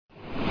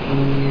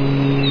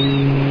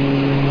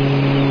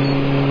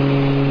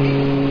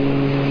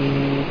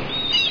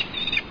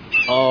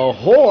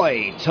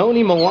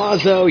Tony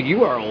Milazzo.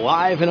 You are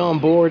live and on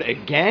board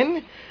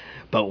again,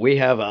 but we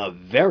have a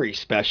very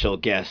special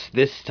guest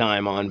this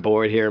time on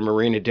board here in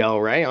Marina Del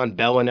Rey on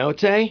Bella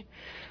Notte.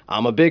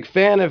 I'm a big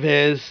fan of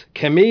his.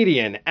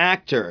 Comedian,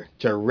 actor,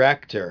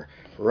 director.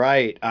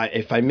 Right.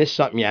 If I miss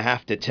something, you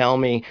have to tell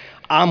me.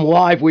 I'm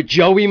live with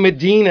Joey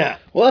Medina.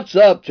 What's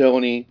up,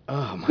 Tony?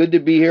 Good to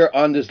be here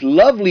on this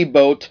lovely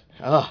boat.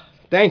 Oh,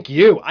 thank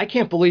you. I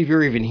can't believe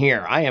you're even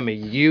here. I am a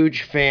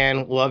huge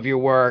fan. Love your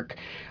work.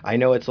 I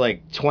know it's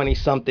like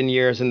 20-something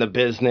years in the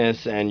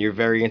business, and you're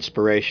very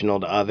inspirational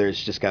to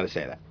others. Just got to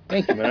say that.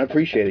 Thank you, man. I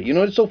appreciate it. You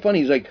know, it's so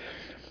funny. It's like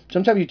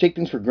sometimes you take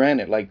things for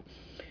granted. Like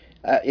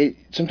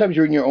sometimes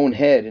you're in your own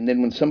head, and then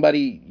when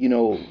somebody,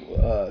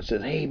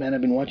 says, "Hey, man,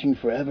 I've been watching you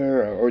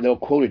forever," or they'll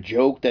quote a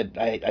joke that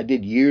I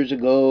did years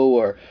ago,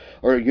 or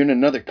you're in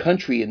another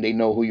country and they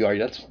know who you are.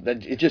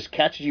 That it just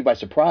catches you by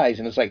surprise,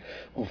 and it's like,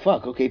 oh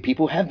fuck, okay,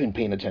 people have been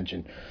paying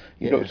attention,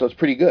 you know, so it's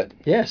pretty good.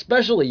 Yeah,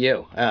 especially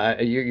you.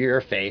 You're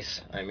a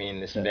face. I mean,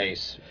 this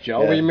face,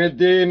 Joey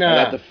Medina.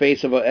 I got the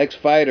face of an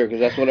ex-fighter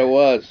because that's what I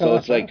was. So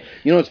it's like,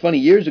 you know, it's funny.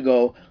 Years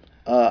ago,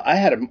 I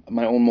had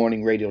my own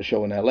morning radio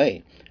show in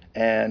L.A.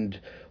 And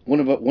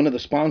one of the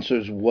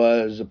sponsors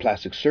was a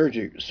plastic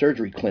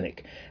surgery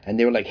clinic, and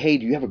they were like, "Hey,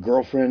 do you have a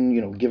girlfriend?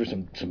 You know, give her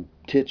some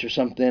tits or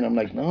something." I'm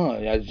like, "No,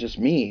 it's just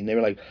me." And they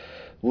were like,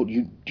 "Well, do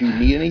you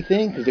need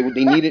anything?" Because they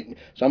needed.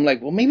 So I'm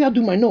like, "Well, maybe I'll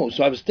do my nose."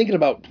 So I was thinking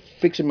about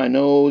fixing my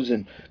nose,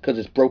 and because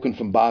it's broken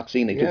from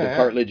boxing, they took the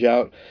cartilage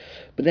out.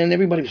 But then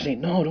everybody was saying,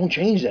 "No, don't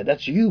change that.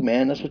 That's you,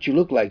 man. That's what you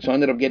look like." So I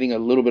ended up getting a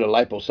little bit of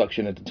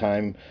liposuction at the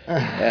time,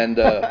 and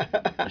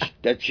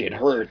that shit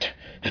hurt.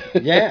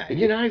 Yeah,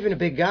 you're not even a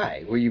big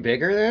guy. Were you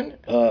bigger then?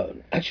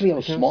 Actually, I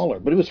was smaller,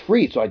 but it was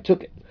free, so I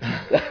took it.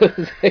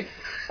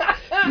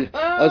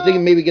 I was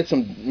thinking maybe get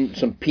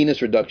some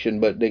penis reduction,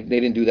 but they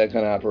didn't do that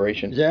kind of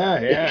operation.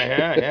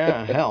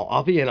 Yeah. Hell,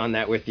 I'll be in on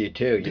that with you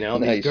too. You know,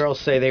 Nice. These girls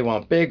say they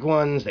want big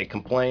ones. They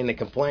complain,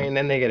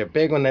 then they get a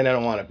big one, then they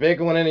don't want a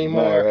big one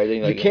anymore. Right,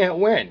 you can't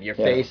win. Your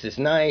face is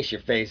nice.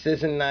 Your face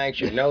isn't nice.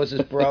 Your nose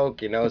is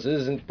broke. Your nose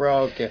isn't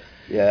broke.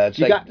 Yeah, it's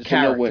you like got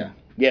character. No-win.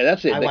 Yeah,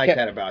 that's it. I like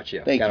that about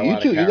you. Thank you. You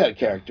too. You got a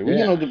character. Yeah.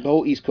 You know, the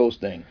whole East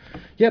Coast thing.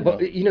 Yeah, but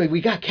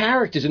we got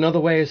characters. Another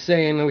way of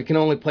saying we can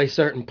only play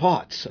certain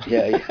parts.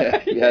 Yeah,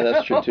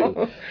 that's true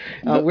too.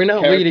 We're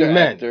not leading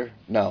men. Actor,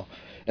 no,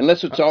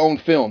 unless it's our own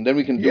film, then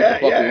we can do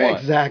what the fuck we want.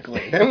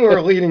 Exactly. Then we're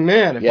a leading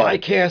man. If I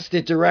cast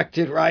it, direct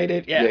it, write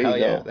it, hell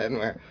yeah. Then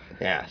we're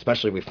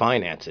especially we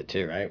finance it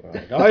too, right? We're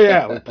like, oh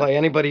yeah, we play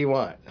anybody you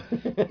want.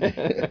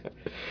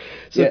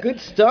 So good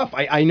stuff.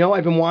 I know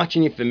I've been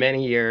watching you for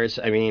many years.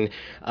 I mean,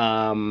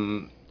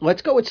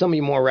 let's go with some of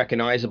your more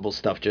recognizable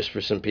stuff just for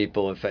some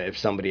people, if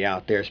somebody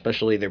out there,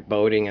 especially they're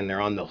boating and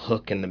they're on the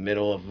hook in the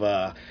middle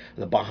of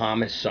the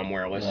Bahamas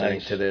somewhere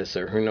listening to this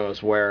or who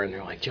knows where, and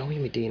they're like, Joey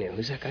Medina,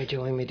 who's that guy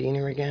Joey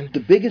Medina again? The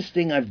biggest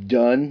thing I've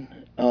done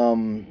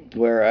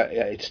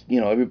where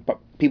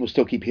people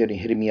still keep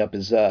hitting me up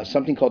is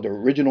something called the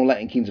Original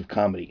Latin Kings of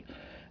Comedy.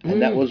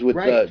 And that was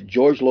with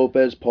George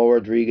Lopez, Paul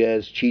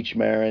Rodriguez, Cheech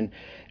Marin.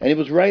 And it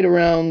was right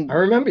around... I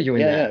remember you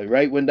in that. Yeah,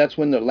 right that's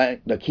when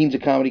the Kings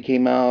of Comedy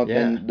came out,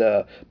 and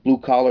the Blue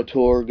Collar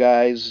Tour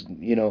guys,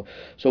 you know.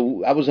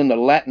 So I was in the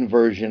Latin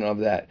version of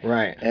that.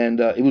 Right.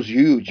 And it was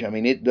huge. I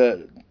mean,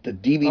 the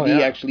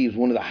DVD actually is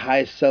one of the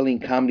highest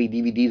selling comedy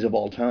DVDs of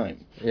all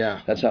time.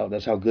 Yeah. That's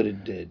how good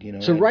it did, you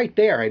know. So right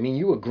there, I mean,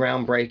 you were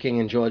groundbreaking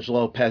in George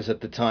Lopez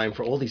at the time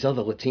for all these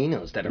other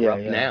Latinos that are up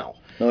now.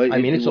 No,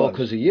 it's all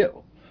because of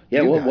you.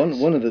 Yeah,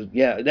 one of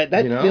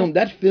the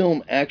that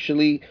film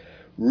actually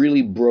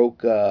really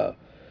broke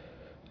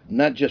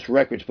not just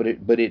records, but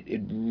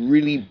it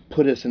really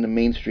put us in the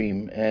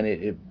mainstream, and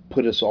it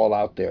put us all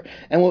out there.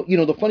 And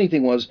the funny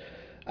thing was,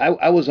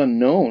 I was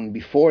unknown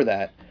before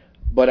that,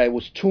 but I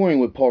was touring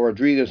with Paul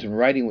Rodriguez and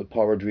writing with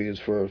Paul Rodriguez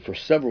for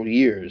several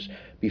years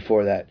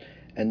before that,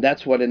 and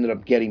that's what ended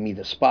up getting me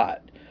the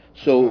spot.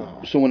 So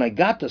when I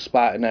got the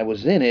spot and I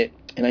was in it,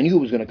 and I knew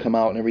it was going to come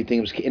out and everything,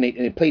 and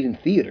it played in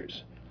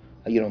theaters.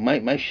 You know,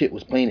 my shit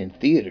was playing in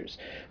theaters.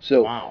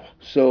 So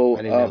So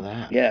I didn't know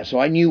that. Yeah, so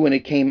I knew when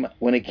it came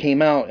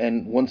out,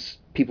 and once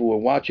people were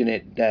watching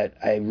it, that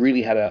I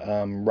really had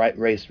to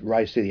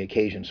rise to the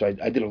occasion. So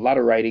I did a lot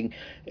of writing,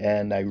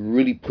 and I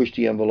really pushed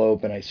the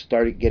envelope, and I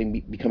started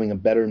becoming a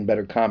better and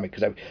better comic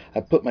because I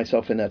put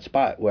myself in that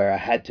spot where I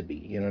had to be.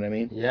 You know what I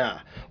mean?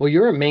 Yeah. Well,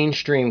 you're a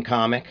mainstream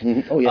comic.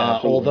 Mm-hmm. Oh yeah.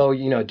 Although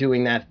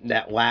doing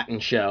that Latin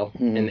show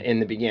in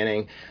the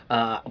beginning,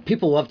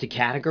 people love to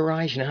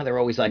categorize. You know how they're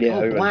always like,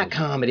 black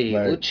comedy,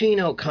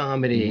 Latino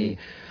comedy.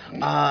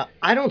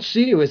 I don't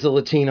see you as a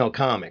Latino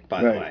comic,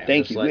 by the way.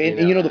 Thank you. And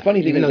the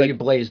funny thing is, even though you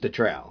blazed the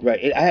trail,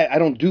 right? I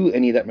don't do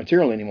any of that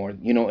material anymore,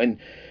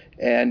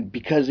 and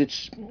because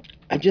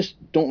I just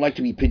don't like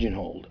to be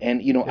pigeonholed.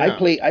 And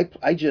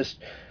I just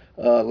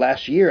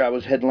last year I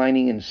was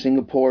headlining in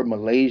Singapore,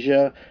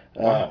 Malaysia,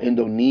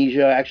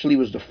 Indonesia. Actually,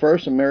 was the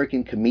first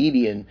American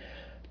comedian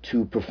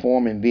to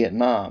perform in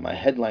Vietnam. I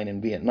headline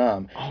in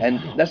Vietnam, Oh, and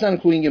wow. that's not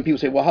including, people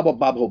say, well, how about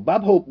Bob Hope?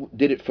 Bob Hope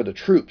did it for the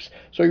troops,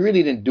 so he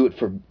really didn't do it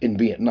for in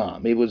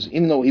Vietnam. It was,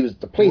 even though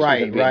the place was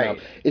Right, in Vietnam.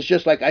 right. It's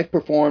just like I've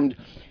performed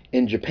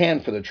in Japan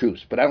for the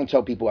troops, but I don't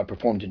tell people I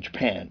performed in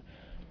Japan,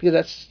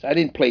 because I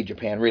didn't play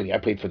Japan really. I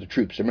played for the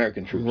troops,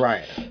 American troops.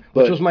 Right.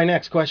 But, Which was my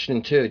next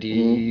question too. Do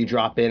you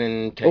drop in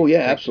and take? oh yeah,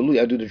 absolutely.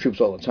 I do the troops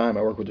all the time.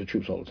 I work with the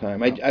troops all the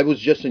time. I was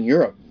just in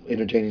Europe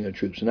entertaining the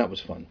troops, and that was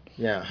fun.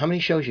 Yeah. How many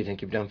shows do you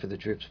think you've done for the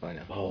troops by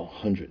now? Oh,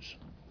 hundreds.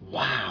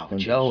 Wow,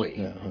 Hundreds. Joey.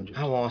 Yeah, hundreds.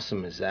 How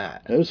awesome is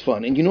that? It was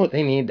fun, and you know what?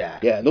 They need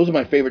that. Yeah, those are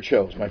my favorite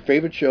shows. My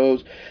favorite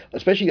shows,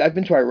 especially, I've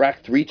been to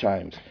Iraq 3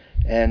 times,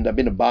 and I've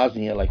been to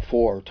Bosnia like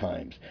 4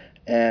 times,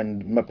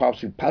 and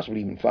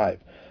possibly even 5.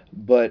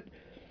 But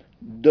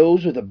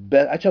those are the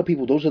best. I tell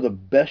people those are the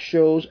best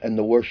shows and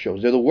the worst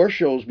shows. They're the worst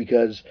shows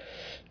because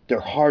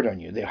they're hard on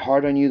you. They're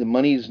hard on you. The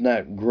money's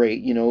not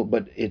great,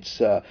 but it's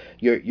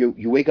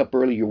you wake up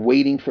early. You're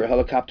waiting for a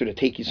helicopter to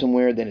take you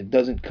somewhere. Then it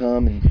doesn't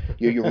come, and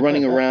you're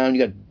running around.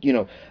 You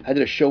got I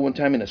did a show one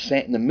time in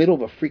the middle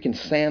of a freaking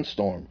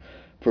sandstorm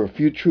for a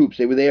few troops.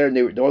 They were there,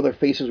 and all their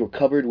faces were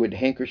covered with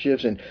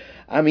handkerchiefs, and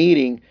I'm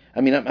eating.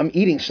 I'm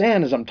eating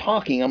sand as I'm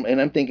talking, and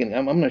I'm thinking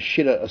I'm gonna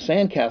shit a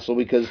sandcastle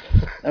because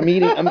I'm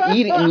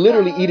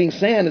literally eating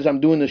sand as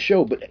I'm doing the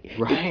show. But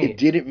Right. it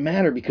didn't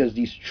matter because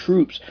these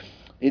troops,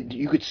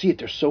 you could see it.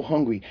 They're so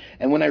hungry.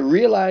 And when I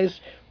realized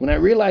what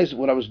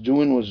I was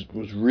doing was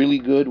really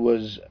good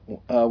was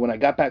when I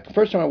got back. The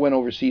first time I went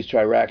overseas to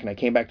Iraq and I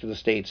came back to the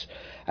States,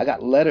 I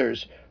got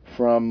letters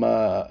from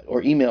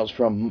or emails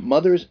from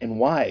mothers and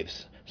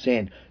wives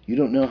saying, you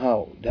don't know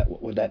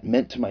what that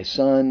meant to my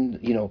son.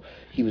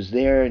 He was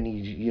there,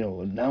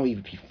 and now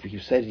he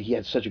said he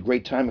had such a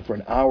great time, and for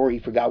an hour he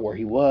forgot where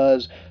he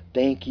was.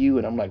 Thank you.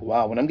 And I'm like,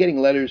 wow. When I'm getting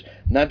letters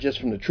not just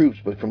from the troops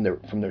but from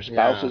their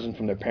spouses and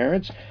from their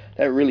parents,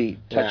 that really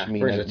touched me.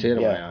 Brings a tear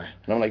to my eye.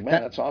 And I'm like,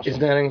 man, that's awesome.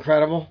 Isn't that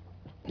incredible?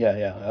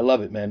 Yeah, I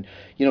love it, man.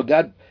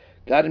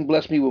 God didn't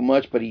bless me with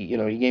much, but he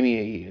gave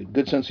me a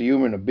good sense of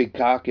humor and a big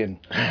cock, and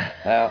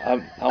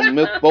I'll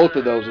milk both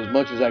of those as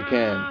much as I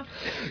can.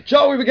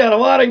 Joey, we got a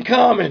lot in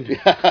common.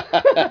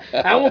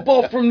 And we're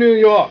both from New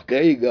York.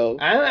 There you go.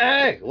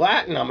 Hey,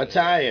 Latin, I'm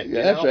Italian.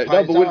 Yeah, that's right.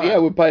 No, but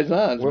we're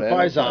paisans, We're man.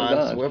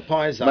 paisans. We're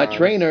paisans. My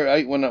trainer,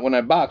 when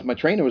I boxed, my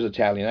trainer was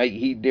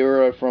Italian. They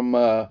were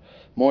from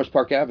Morris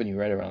Park Avenue,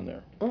 right around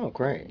there. Oh,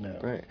 great, Yeah.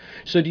 great.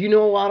 So do you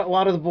know a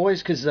lot of the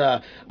boys? Because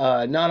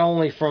not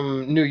only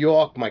from New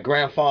York, my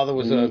grandfather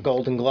was a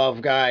Golden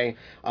Glove guy,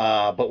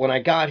 but when I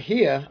got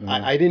here,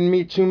 I didn't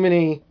meet too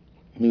many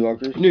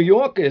New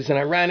Yorkers, and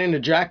I ran into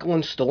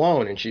Jacqueline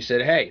Stallone, and she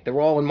said, hey, they're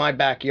all in my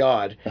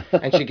backyard,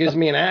 and she gives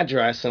me an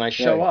address, and I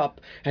show Right.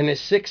 up, and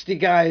there's 60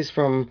 guys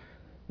from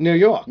New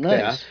York there,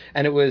 Nice.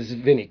 and it was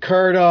Vinny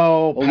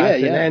Curto,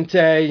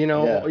 Patinente, you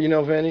know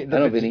Vinny, I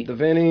know Vinny. the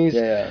Vinnies,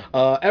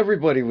 Yeah.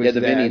 Everybody was Yeah, the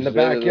there in Vinnies. the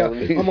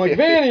backyard. I'm like,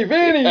 Vinny,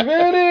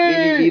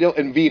 Vinny, Vito,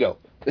 and Vito.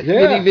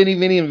 Yeah.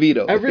 Vinny, and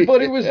Vito.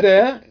 Everybody was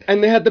there,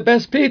 and they had the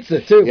best pizza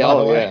too. Yeah, by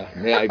the way.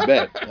 yeah, I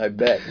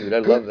bet, dude. I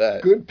love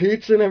that. Good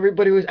pizza, and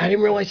everybody was. I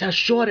didn't realize how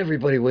short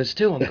everybody was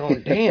too. I'm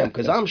going, damn,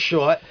 because I'm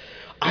short.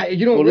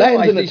 You don't realize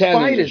Latins and these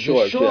Italians fighters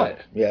are short.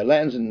 Yeah,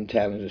 Latins and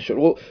Italians are short.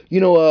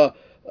 Well,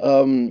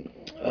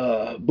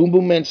 Boom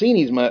Boom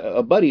Mancini's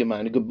a buddy of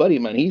mine, a good buddy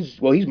of mine. He's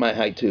my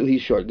height too.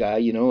 He's a short guy,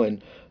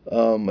 and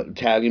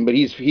Italian, but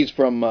he's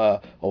from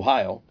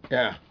Ohio.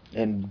 Yeah.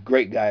 And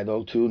great guy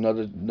though too.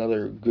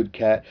 Another good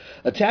cat.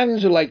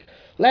 Italians are like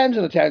Latins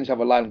and Italians have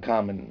a lot in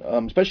common,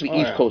 especially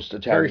East Coast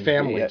Italians. Very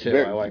family too.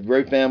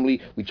 Very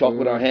family. We talk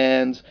with our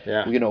hands.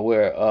 Yeah.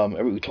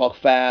 We talk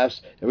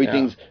fast.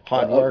 Everything's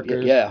hard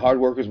workers. Hard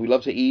workers. We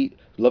love to eat.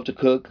 Love to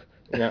cook.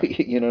 Yeah.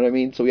 You know what I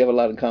mean? So we have a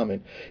lot in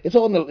common. It's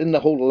all in the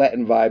whole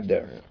Latin vibe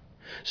there.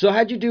 So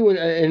how'd you do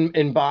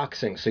in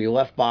boxing? So you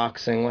left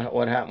boxing.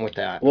 What happened with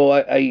that? Well,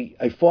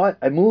 I fought.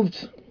 I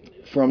moved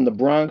from the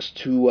Bronx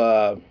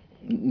to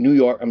New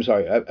York. I'm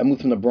sorry. I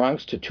moved from the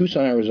Bronx to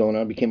Tucson,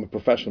 Arizona. I became a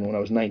professional when I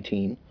was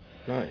 19.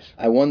 Nice.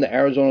 I won the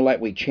Arizona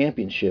Lightweight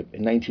Championship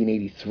in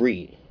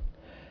 1983.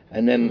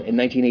 And then in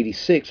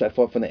 1986, I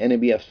fought for the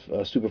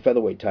NABF Super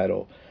Featherweight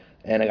title.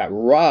 And I got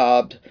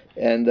robbed.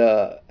 And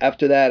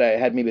after that, I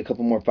had maybe a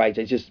couple more fights.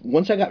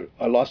 Once I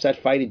lost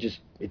that fight,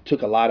 it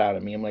took a lot out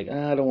of me. I'm like,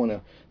 I don't want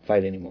to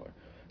fight anymore.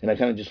 And I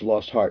kind of just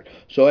lost heart.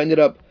 So I ended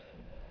up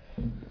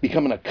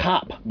becoming a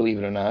cop, believe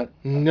it or not.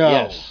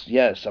 No.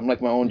 Yes. I'm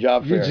like my own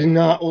job You fair. do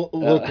not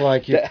look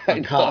like you're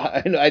a cop.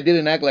 I know. I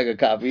didn't act like a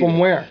cop either. From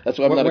where? That's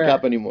why I'm not Where? a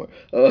cop anymore.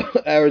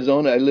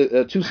 Arizona. I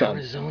live Tucson.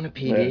 Arizona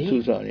PD? Yeah,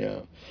 Tucson, yeah.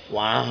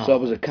 Wow. So I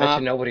was a Bet cop.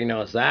 you nobody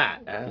knows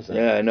that.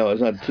 Yeah, I know.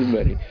 It's not too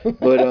many.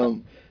 But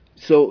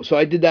so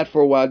I did that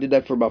for a while. I did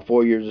that for about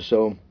 4 years or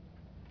so.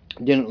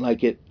 Didn't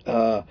like it.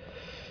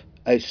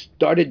 I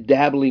started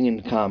dabbling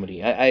in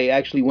comedy. I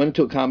actually went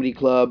to a comedy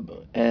club,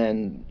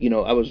 and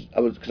I was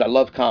because I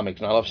love comics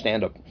and I love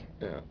stand up.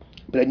 Yeah.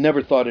 But I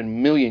never thought in a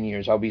million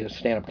years I'll be a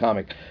stand up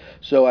comic.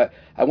 So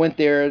I went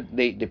there.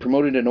 They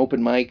promoted an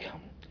open mic,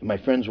 my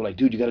friends were like,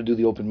 dude, you got to do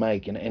the open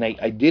mic. And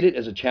I did it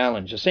as a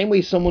challenge. The same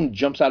way someone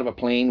jumps out of a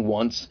plane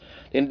once,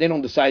 they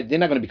don't decide, they're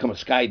not going to become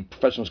a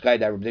professional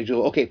skydiver. But they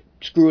go, okay,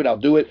 screw it, I'll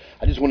do it.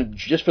 I just want to,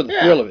 just for the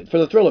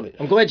thrill of it,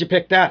 I'm glad you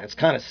picked that. It's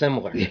kind of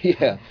similar.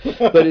 Yeah.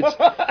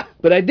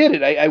 But I did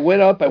it. I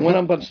went up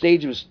on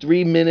stage. It was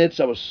 3 minutes.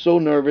 I was so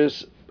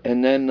nervous.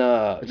 And then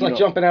it's like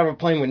jumping out of a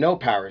plane with no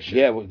parachute.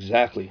 Yeah, well,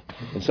 exactly.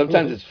 And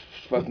sometimes it's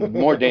fucking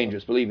more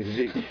dangerous. Believe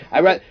me.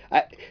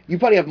 You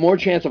probably have more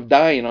chance of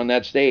dying on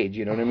that stage.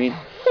 You know what I mean?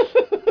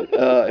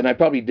 And I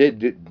probably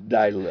did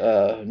die,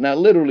 not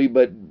literally,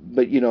 but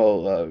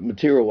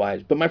material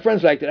wise. But my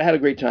friends liked it. I had a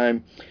great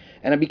time,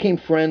 and I became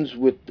friends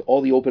with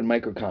all the open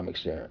micer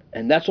comics there.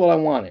 And that's all I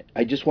wanted.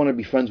 I just wanted to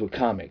be friends with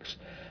comics.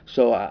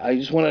 So I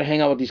just wanted to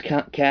hang out with these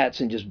cats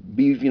and just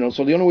be,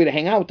 so the only way to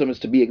hang out with them is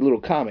to be a little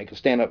comic, a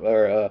stand-up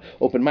or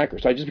open micer.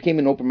 So I just became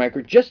an open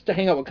micer just to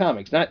hang out with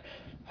comics.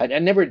 I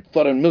never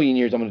thought in a million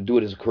years I'm going to do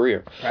it as a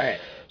career. Right.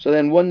 So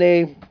then one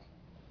day,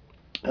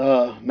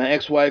 my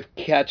ex-wife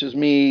catches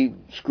me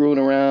screwing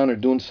around or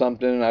doing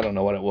something. I don't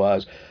know what it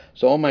was.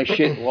 So all my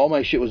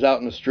shit was out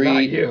in the street.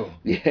 Not you.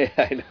 Yeah,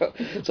 I know.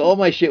 So all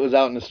my shit was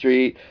out in the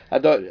street.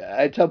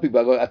 I tell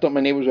people, I thought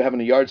my neighbors were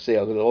having a yard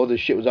sale because all this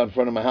shit was out in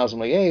front of my house. I'm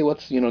like, hey,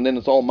 and then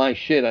it's all my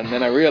shit. And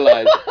then I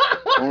realized,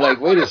 I'm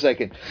like, wait a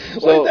second.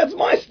 So wait, that's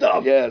my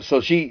stuff. Yeah.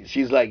 So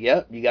she's like,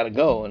 yep, you got to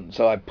go. And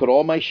so I put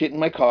all my shit in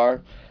my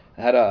car.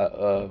 I had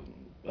a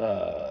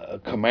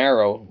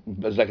Camaro. It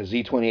was like a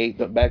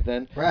Z28 back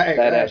then. Right.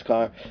 Badass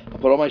car. I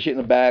put all my shit in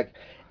the back,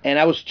 and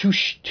I was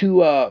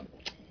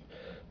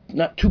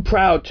not too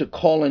proud to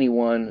call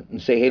anyone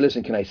and say, hey,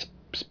 listen, can I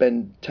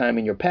spend time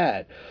in your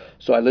pad?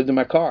 So I lived in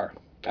my car.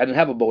 I didn't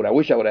have a boat. I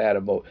wish I would have had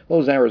a boat. Well,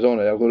 it was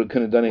Arizona. I couldn't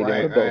have done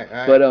anything with a boat.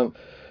 Right. But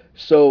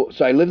so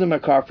I lived in my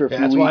car for a few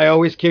weeks. That's why I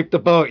always keep the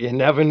boat. You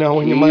never know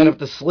when you might have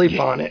to sleep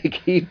on it.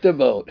 Keep the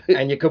boat.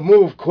 And you can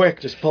move quick.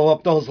 Just pull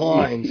up those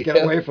lines.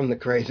 Get away from the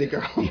crazy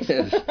girls.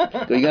 Yes.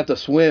 So you have to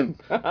swim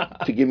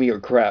to give me your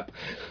crap.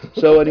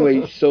 So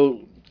anyway,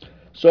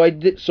 So I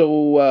did.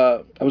 So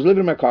I was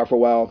living in my car for a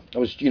while. I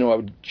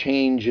would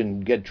change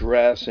and get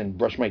dressed and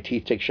brush my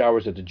teeth, take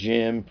showers at the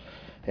gym,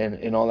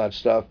 and all that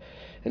stuff.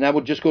 And I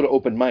would just go to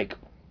open mic.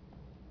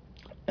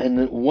 And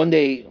then one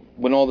day,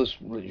 when all this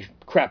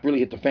crap really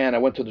hit the fan, I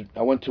went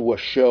to a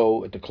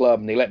show at the club,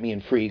 and they let me in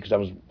free because I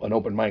was an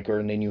open micer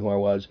and they knew who I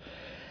was.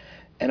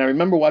 And I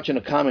remember watching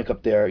a comic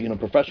up there,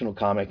 professional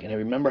comic, and I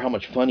remember how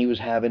much fun he was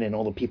having and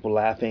all the people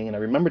laughing. And I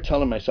remember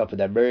telling myself at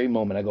that very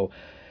moment, I go,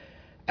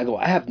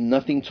 I have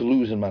nothing to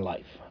lose in my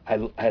life. I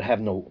have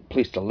no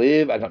place to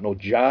live. I got no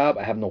job.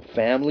 I have no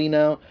family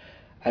now.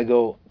 I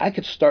go, I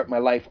could start my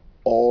life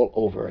all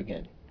over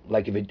again.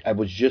 Like I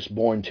was just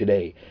born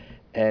today.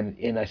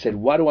 And I said,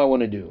 what do I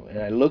want to do? And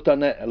I looked at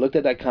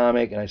that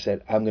comic and I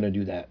said, I'm going to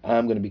do that.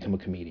 I'm going to become a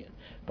comedian,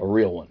 a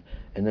real one.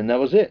 And then that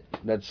was it.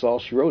 That's all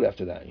she wrote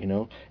after that,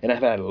 And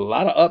I've had a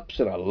lot of ups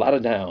and a lot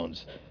of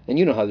downs. And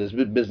you know how this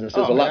business,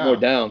 there's a lot more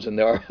downs than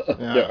there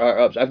are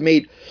ups. I've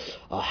made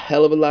a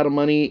hell of a lot of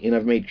money and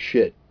I've made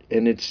shit.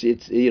 And it's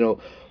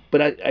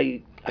but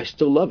I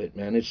still love it,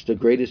 man. It's the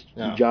greatest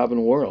job in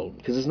the world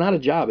because it's not a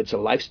job; it's a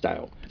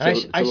lifestyle. I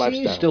see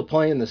you still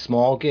playing the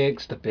small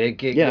gigs, the big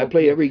gigs. Yeah, I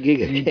play every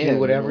gig I can. You do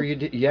whatever you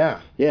do.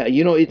 Yeah. Yeah,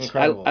 it's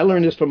I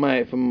learned this from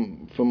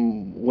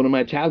one of my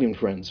Italian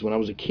friends when I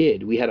was a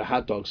kid. We had a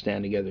hot dog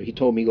stand together. He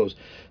told me, he goes,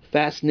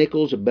 "Fast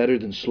nickels are better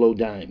than slow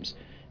dimes."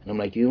 And I'm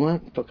like, you know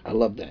what? Fuck, I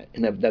love that.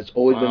 And that's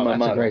always been my motto.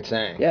 That's a great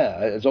saying. Yeah,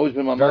 it's always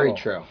been my motto. Very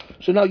true.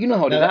 So now you know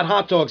how it is. That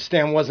hot dog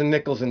stand wasn't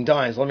nickels and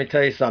dimes. Let me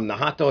tell you something. The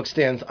hot dog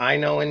stands I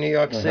know in New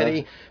York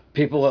City,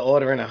 people are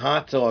ordering a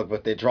hot dog,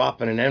 but they're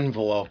dropping an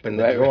envelope in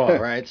the drawer,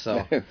 right?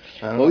 So I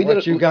don't know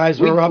what you guys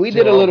were up to. We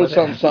did a little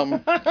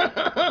something.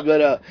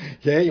 But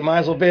yeah, you might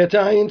as well be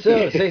Italian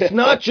too. Say, it's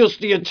not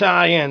just the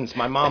Italians.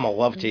 My mom will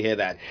love to hear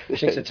that. She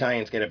thinks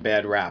Italians get a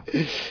bad rap.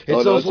 It's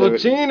those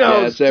Latinos.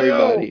 Yeah, it's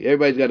everybody.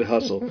 Everybody's got to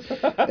hustle.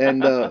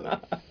 And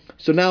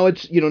so now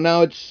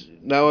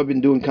now I've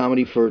been doing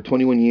comedy for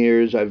 21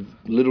 years. I've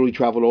literally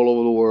traveled all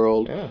over the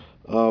world. Yeah.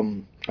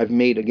 I've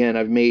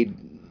made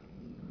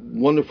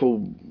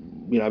wonderful.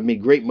 I've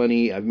made great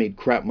money. I've made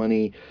crap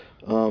money.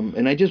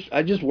 And I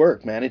just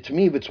work, man. To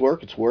me, if it's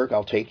work, it's work.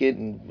 I'll take it,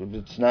 and if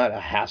it's not a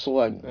hassle,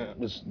 I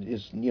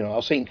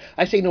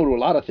say no to a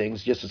lot of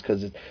things just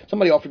because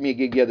somebody offered me a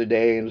gig the other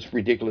day and it was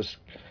ridiculous.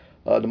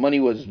 The money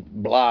was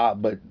blah,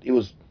 but it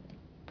was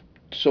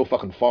so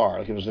fucking far.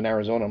 Like it was in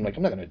Arizona. I'm like,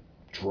 I'm not gonna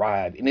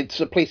drive, and it's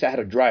a place I had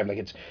to drive. Like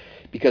it's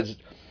because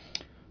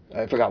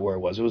I forgot where it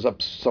was. It was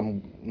up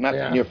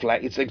near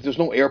Flat. It's like there's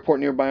no airport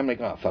nearby. I'm like,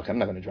 oh fuck, I'm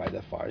not gonna drive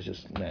that far. It's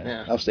just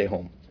I'll stay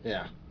home.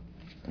 Yeah.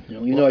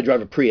 I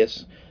drive a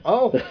Prius.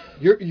 Oh,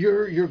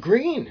 you're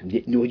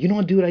green. You know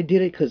what, dude? I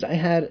did it because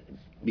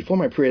before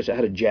my Prius, I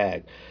had a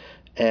Jag,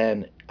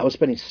 and I was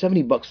spending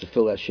 $70 to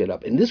fill that shit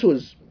up, and this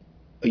was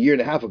a year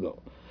and a half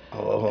ago.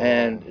 Oh.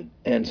 And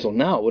so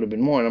now it would have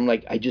been more, and I'm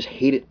like, I just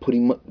hated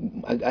putting.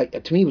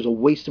 To me, it was a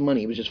waste of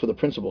money. It was just for the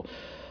principle.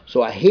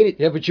 So I hated.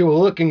 Yeah, but you were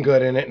looking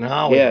good in it in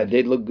Hollywood. Yeah,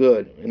 they'd look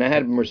good, and I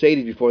had a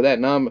Mercedes before that.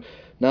 Now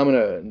Now I'm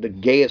in the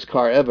gayest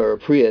car ever, a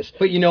Prius.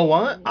 But you know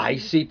what? I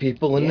see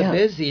people in the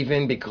biz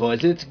even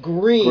because it's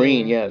green.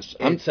 Green, yes.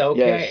 It's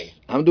okay. Yes.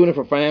 I'm doing it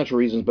for financial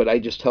reasons, but I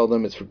just tell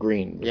them it's for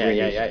green. Yeah.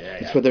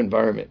 It's for the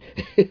environment.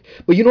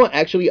 But you know what?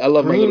 Actually, I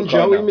love my little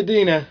car Joey now.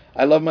 Medina.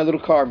 I love my little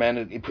car,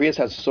 man. Prius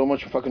has so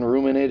much fucking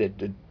room in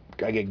it.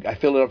 I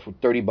fill it up for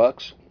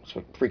 $30. It's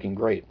freaking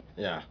great.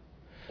 Yeah.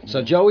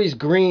 So Joey's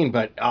green,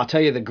 but I'll tell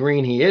you the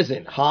green he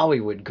isn't,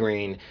 Hollywood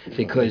green,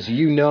 because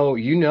you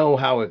know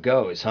how it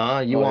goes,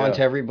 huh? You on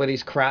to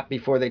everybody's crap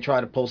before they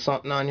try to pull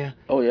something on you?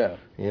 Oh, yeah.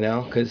 You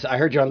know, because I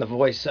heard you on the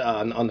voice,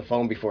 on the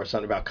phone before,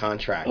 something about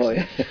contracts. Oh,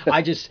 yeah.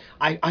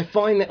 I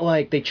find that,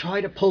 like, they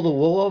try to pull the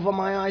wool over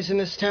my eyes in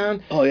this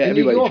town. Oh, yeah, in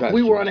everybody New York, tries we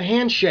to. were on a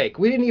handshake.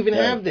 We didn't even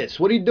have this.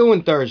 What are you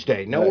doing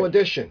Thursday? No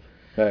audition.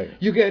 Right.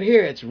 You get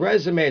here, it's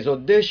resumes,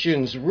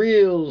 auditions,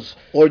 reels.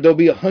 Or there'll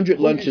be 100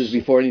 lunches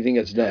before anything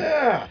gets done.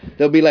 Yeah.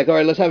 They'll be like, all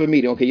right, let's have a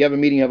meeting. Okay, you have a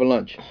meeting, you have a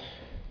lunch.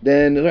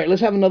 Then, all right,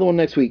 let's have another one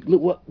next week.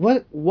 Look,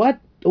 what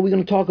are we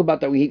going to talk about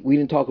that we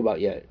didn't talk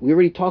about yet? We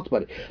already talked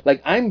about it.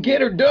 Like,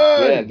 Get her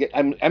done. Yeah,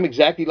 I'm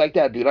exactly like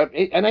that, dude. I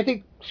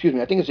think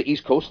it's an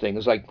East Coast thing.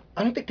 It's like,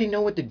 I don't think they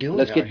know what they're doing.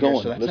 Let's get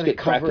going. So that's Let's how get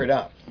they cover cracking. it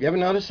up. You ever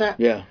notice that?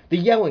 Yeah. The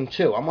yelling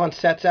too. I'm on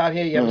sets out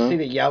here. You ever see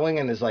the yelling?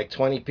 And there's like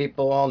 20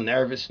 people all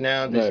nervous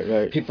now. There's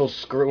right. people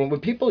screwing. When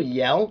people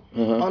yell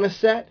Uh-huh. on a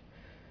set,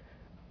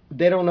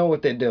 they don't know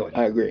what they're doing.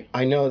 I agree.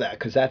 I know that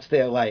because that's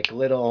their like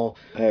little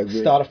I agree.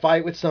 start a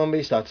fight with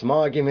somebody, start some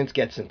arguments,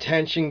 get some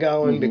tension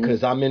going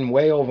because I'm in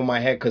way over my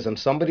head because I'm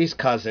somebody's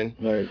cousin,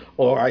 Right.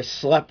 or I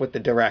slept with the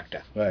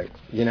director. Right.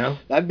 You know.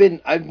 I've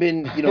been,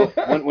 you know,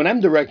 when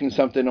I'm directing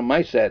something on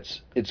my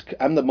sets,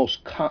 I'm the most,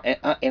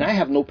 and I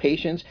have no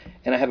patience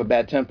and I have a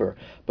bad temper.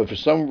 But for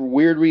some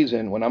weird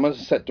reason, when I'm on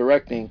set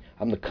directing,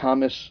 I'm the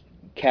calmest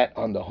cat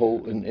on the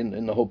whole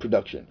in the whole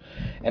production,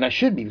 and I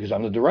should be because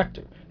I'm the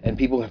director, and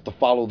people have to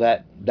follow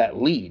that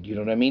lead. You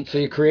know what I mean? So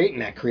you're creating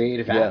that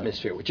creative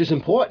atmosphere, which is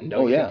important.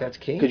 Don't you think that's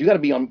key? Because you got to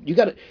be on. You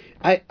got to.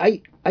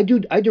 I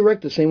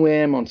direct the same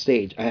way I am on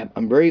stage.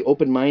 I'm very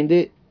open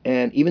minded,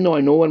 and even though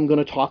I know what I'm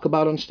going to talk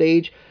about on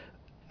stage,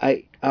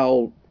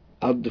 I'll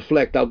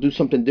deflect. I'll do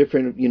something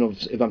different. You know,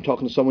 if I'm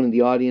talking to someone in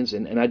the audience,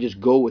 and I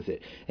just go with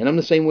it. And I'm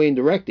the same way in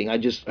directing.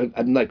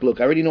 I'm like, look,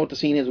 I already know what the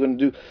scene is going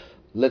to do.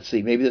 Let's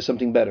see, maybe there's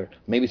something better.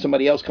 Maybe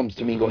somebody else comes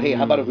to me and go, hey,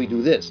 how about if we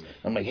do this?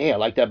 I'm like, hey, I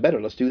like that better.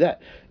 Let's do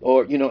that.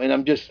 Or, you know, and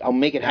I'll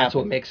make it happen. That's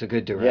what makes a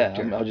good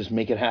director. Yeah, I'll just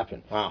make it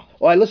happen. Wow.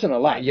 Well, I listen a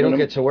lot. You don't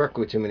get to work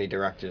with too many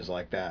directors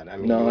like that. I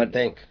mean, no, I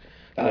think.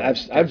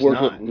 I've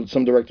worked with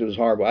some directors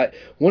horrible.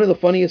 One of the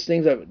funniest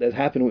things that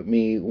happened with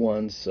me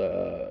once,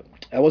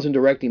 I wasn't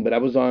directing, but I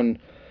was on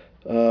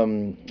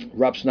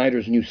Rob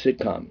Schneider's new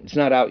sitcom. It's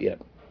not out yet.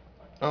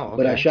 Oh,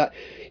 okay. But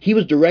he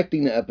was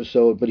directing the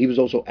episode, but he was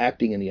also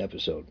acting in the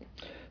episode.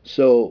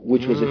 So,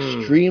 which was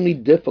extremely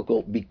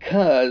difficult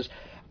because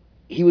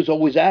he was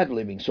always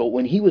ad-libbing. So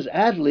when he was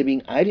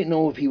ad-libbing, I didn't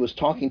know if he was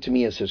talking to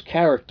me as his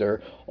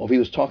character or if he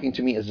was talking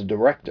to me as a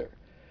director.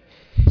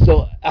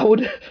 So I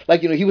would,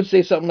 like, you know, he would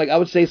say something, like I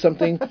would say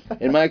something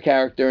in my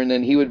character, and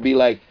then he would be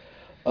like,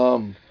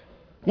 no,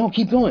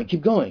 keep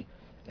going.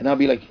 And I'll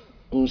be like,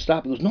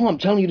 stop. He goes, no, I'm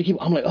telling you to keep.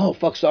 I'm like, oh,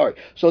 fuck, sorry.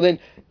 So then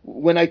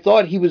when I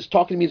thought he was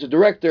talking to me as a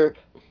director,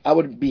 I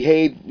would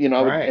behave, you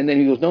know, and then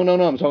he goes, no,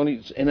 I'm talking to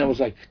you. And I was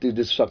like, dude,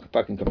 this is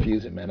fucking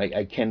confusing, man.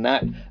 I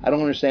cannot, I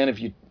don't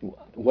understand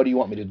what do you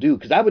want me to do?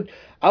 Because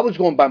I was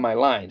going by my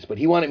lines, but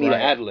he wanted me to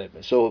ad-lib.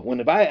 So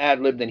if I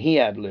ad-libbed, then he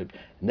ad-libbed.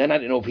 And then I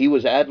didn't know if he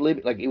was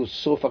ad-lib. Like, it was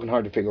so fucking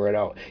hard to figure it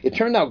out. It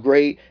turned out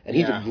great, and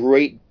he's a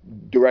great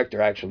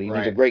director, actually.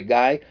 He's a great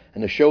guy,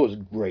 and the show is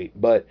great.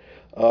 But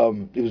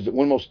it was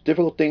one of the most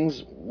difficult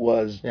things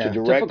was to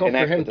direct and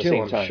act at the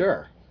same time. I'm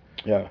sure.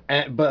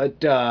 Yeah.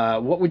 But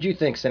what would you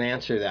think's an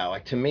answer to that?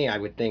 Like, to me, I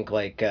would think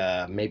like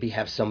maybe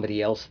have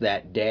somebody else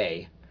that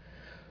day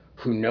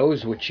who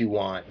knows what you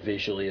want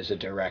visually as a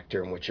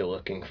director and what you're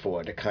looking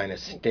for to kind of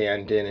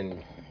stand in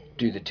and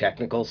do the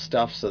technical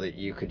stuff so that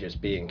you could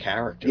just be in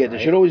character. Yeah, there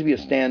should always be a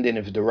stand-in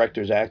if the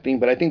director's acting,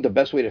 but I think the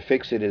best way to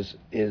fix it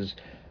is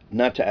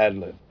not to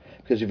ad-lib.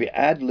 Because if you're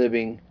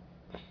ad-libbing,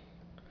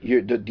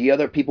 the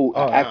other people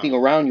acting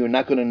around you are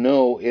not going to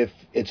know if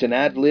it's an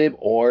ad lib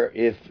or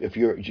if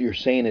you're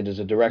saying it as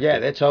a director. Yeah,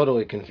 they're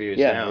totally confused.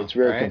 Yeah, it's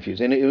very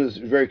confusing, and it was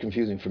very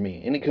confusing for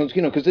me. And it comes,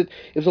 you know, because it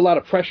was a lot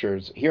of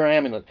pressures. Here I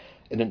am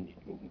in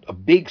a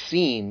big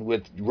scene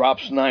with Rob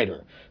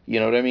Schneider. You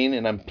know what I mean?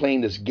 And I'm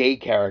playing this gay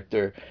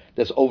character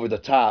that's over the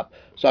top.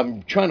 So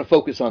I'm trying to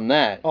focus on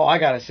that. Oh, I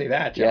gotta see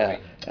that, Joey. Yeah.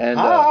 And,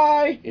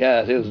 hi.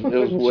 Yeah, it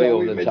was way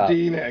over the top.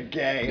 Medina,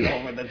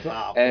 gay, over the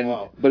top.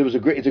 And but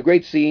it's a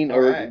great scene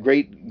or a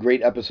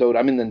great episode.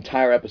 I'm in the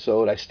entire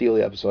episode. I steal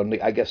the episode.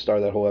 I guest star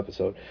that whole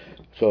episode.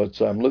 So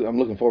it's I'm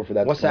looking forward for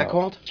that. What's that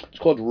called? It's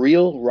called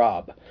Real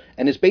Rob.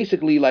 And it's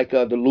basically like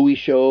the Louis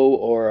Show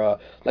or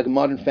like a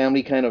Modern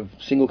Family kind of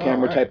single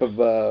camera type of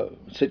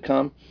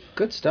sitcom.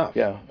 Good stuff.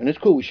 Yeah, and it's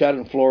cool. We shot it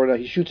in Florida.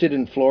 He shoots it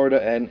in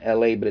Florida and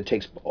L.A., but it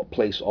takes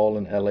place all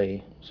in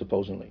L.A.,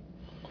 supposedly.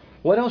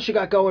 What else you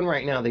got going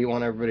right now that you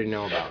want everybody to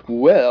know about?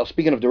 Well,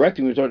 speaking of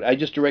directing, I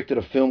just directed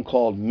a film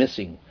called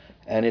Missing.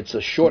 and it's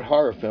a short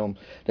horror film.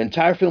 The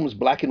entire film is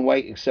black and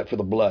white except for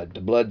the blood.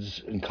 The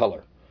blood's in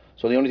color.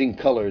 So the only thing in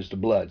color is the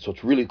blood. So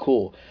it's really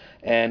cool.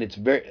 And it's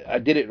I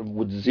did it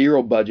with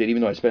zero budget,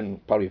 even though I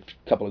spent probably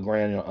a couple of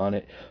grand on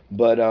it.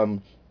 But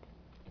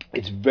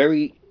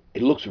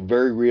it looks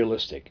very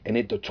realistic. And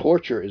the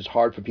torture is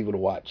hard for people to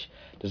watch.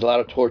 There's a lot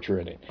of torture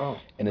in it. Oh,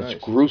 and nice.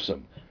 It's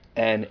gruesome.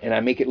 And I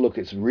make it look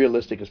as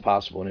realistic as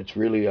possible. And it's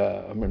really,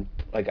 I'm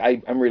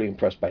really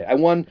impressed by it. I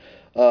won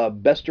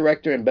Best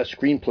Director and Best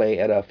Screenplay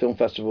at a film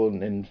festival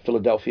in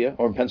Philadelphia,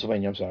 or in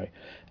Pennsylvania, I'm sorry.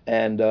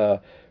 And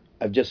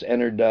I've just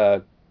entered,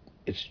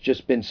 it's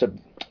just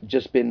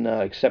been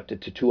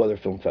accepted to 2 other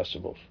film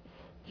festivals.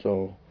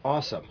 So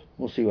awesome.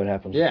 We'll see what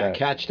happens. Yeah, with that.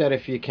 catch that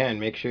if you can.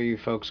 Make sure you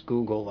folks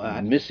Google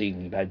that.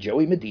 Missing by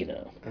Joey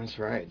Medina. That's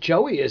right.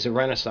 Joey is a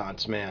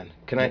Renaissance man.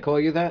 Can I call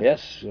you that?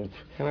 Yes.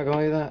 Can I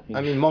call you that?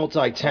 I mean,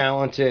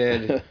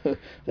 multi-talented,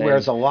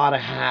 wears a lot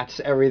of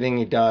hats, everything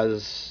he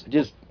does.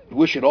 Just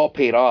wish it all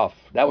paid off.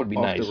 That would be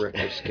off nice. Off the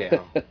Richter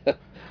scale.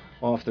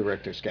 Off the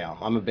Richter scale.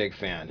 I'm a big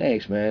fan.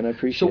 Thanks, man. I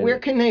appreciate it. So where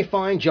can they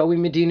find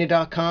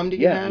JoeyMedina.com? Do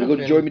you Yeah, you go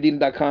to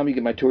JoeyMedina.com. You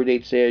get my tour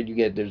dates there. You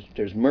get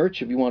there's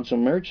merch if you want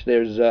some merch.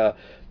 There's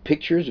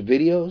pictures,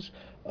 videos.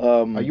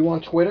 Are you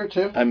on Twitter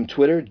too? I'm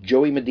Twitter,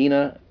 Joey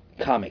Medina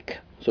Comic.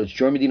 So it's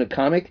Joey Medina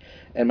Comic,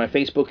 and my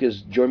Facebook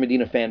is Joey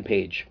Medina Fan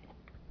Page.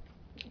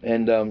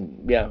 And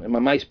and my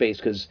MySpace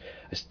because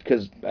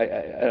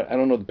I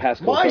don't know the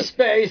passcode.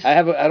 MySpace.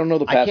 I don't know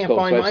the passcode. I can't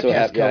find my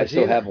passcode. I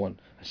still have one.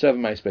 I still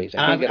have MySpace.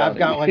 I've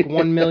got like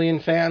 1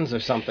 million fans or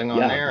something on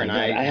there, and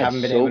I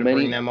haven't been able to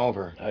bring them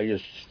over. I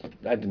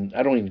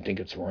don't even think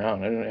it's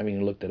around. I haven't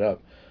even looked it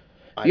up.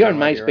 You're on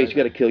MySpace. You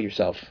got to kill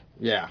yourself.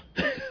 Yeah,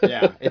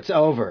 it's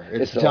over.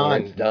 It's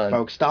done. It's done.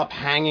 Folks, stop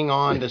hanging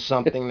on to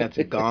something that's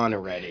gone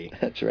already.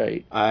 That's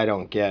right. I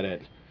don't get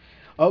it.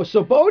 Oh,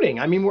 so boating.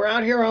 I mean, we're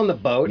out here on the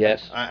boat.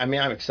 Yes. I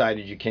mean, I'm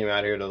excited you came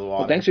out here to the water.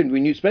 Well, thanks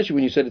especially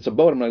when you said it's a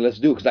boat. I'm like, let's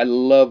do it because I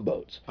love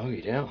boats. Oh,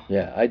 you do?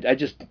 Yeah, I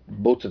just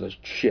boats are the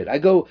shit. I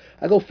go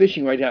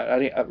fishing right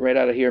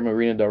out of here,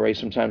 Marina Del Rey.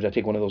 Sometimes I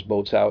take one of those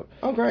boats out.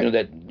 Oh, great. You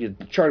know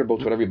charter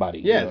boats with everybody.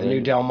 Yeah, the new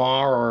Del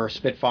Mar or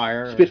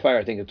Spitfire. Spitfire,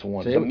 I think it's the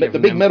one. So the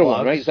big metal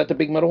one, right? Is that the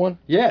big metal one?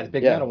 Yeah, the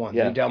big metal one.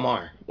 Yeah. New Del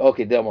Mar.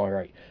 Okay, Del Mar,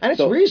 right. And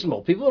it's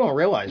reasonable. People don't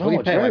realize. What do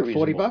you pay, like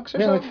 $40 or something?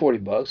 Yeah, like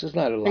 $40. It's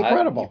not a lot.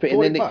 Incredible.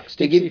 $40.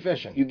 Deep sea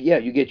fishing. You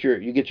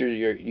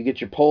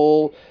get your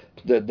pole.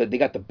 They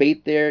got the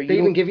bait there. They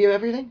even give you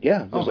everything?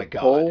 Yeah. Oh my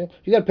God. Pole.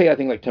 You got to pay I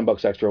think like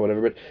 $10 extra or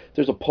whatever. But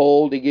there's a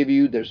pole they give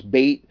you. There's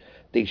bait.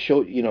 They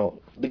show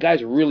the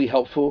guys are really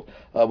helpful.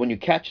 When you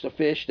catch the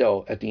fish,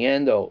 at the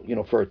end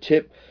for a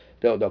tip,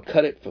 they'll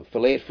cut it,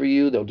 fillet it for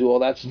you. They'll do all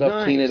that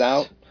stuff, clean it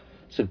out.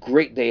 It's a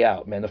great day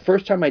out, man. The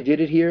first time I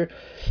did it here,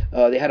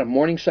 they had a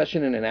morning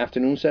session and an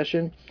afternoon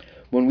session.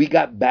 When we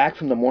got back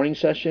from the morning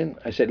session,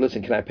 I said,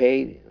 listen, can I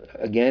pay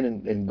again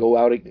and go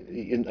out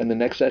in the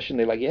next session?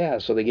 They're like, yeah.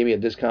 So they gave me a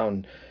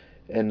discount,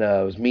 and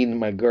it was me and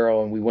my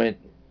girl, and we went.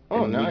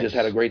 Oh, and nice. We just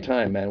had a great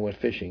time, man. We went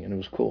fishing, and it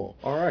was cool.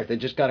 All right. They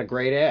just got a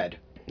great ad.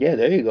 Yeah,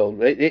 there you go.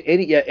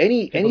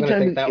 Anytime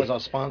think that was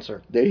our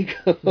sponsor. There you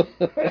go.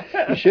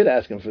 You should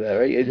ask him for that,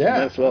 right?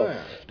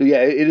 Dude,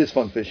 it is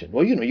fun fishing.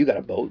 Well, you got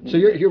a boat. So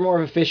you're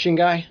more of a fishing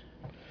guy?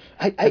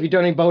 Have you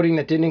done any boating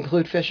that didn't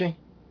include fishing?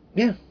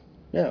 Yeah,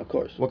 of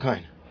course. What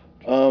kind?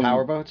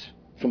 Power boats?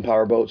 Some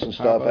power boats and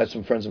stuff. I had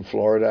some friends in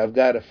Florida. I've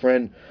got a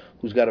friend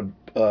who's got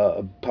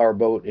a power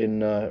boat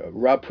in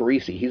Rob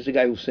Parisi. He's the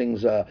guy who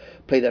sings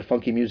 "Play That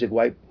Funky Music,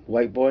 White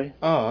Boy."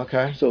 Oh,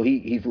 okay. So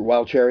he's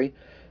Wild Cherry.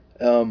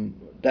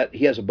 That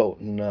he has a boat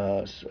in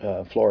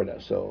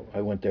Florida, so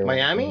I went there.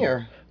 Miami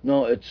or?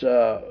 No, it's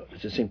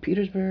St.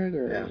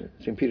 Petersburg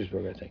St.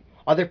 Petersburg, I think.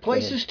 Are there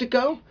places to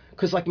go?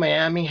 Because like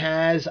Miami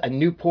has a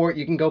Newport,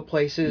 you can go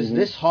places. Mm-hmm.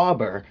 This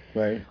harbor,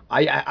 right?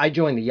 I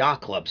joined the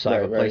yacht club, so I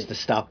have a place to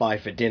stop by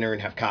for dinner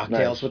and have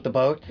cocktails with the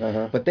boat.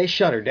 But they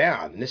shut her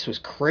down. This was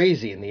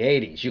crazy in the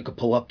 '80s. You could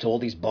pull up to all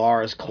these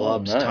bars,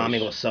 clubs. Oh, nice. Tommy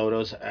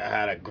Lasoto's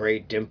had a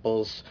great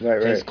Dimples,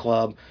 his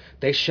club.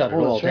 They shut it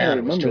all down.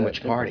 It was too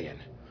much partying.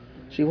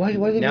 See, why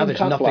they now there's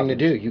nothing to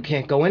do. You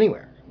can't go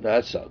anywhere.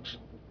 That sucks.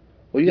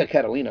 Well, you got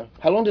Catalina.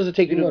 How long does it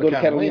take you to go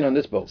to Catalina on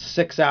this boat?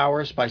 6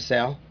 hours by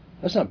sail.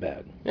 That's not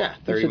bad. Yeah,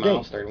 30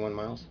 miles, 31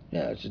 miles.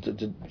 Yeah,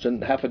 it's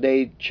a half a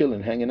day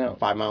chilling, hanging out.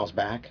 5 miles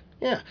back.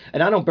 Yeah,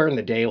 and I don't burn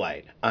the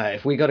daylight.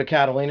 If we go to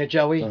Catalina,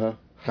 Joey,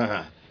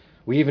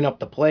 we even up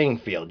the playing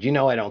field. You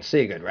know I don't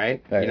see good,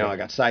 right? I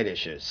got sight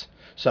issues.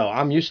 So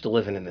I'm used to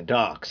living in the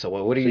dark. So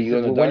what do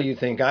you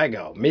think I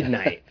go?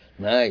 Midnight.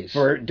 Nice.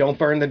 Don't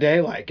burn the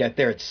daylight. Get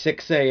there at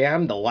 6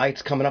 a.m. The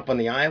light's coming up on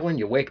the island.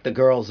 You wake the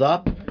girls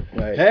up.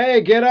 Right.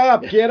 Hey, get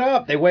up, get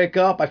up. They wake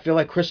up. I feel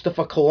like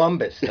Christopher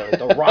Columbus.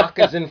 The rock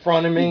is in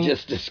front of me. You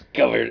just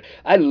discovered.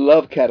 I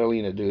love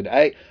Catalina, dude.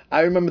 I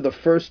remember the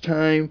first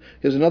time.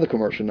 Here's another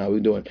commercial now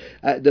we're doing.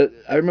 I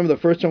remember the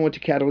first time I went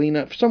to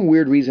Catalina. For some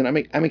weird reason,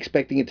 I'm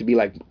expecting it to be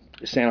like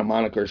Santa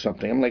Monica or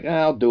something. I'm like,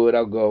 I'll do it.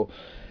 I'll go.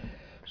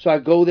 So I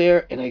go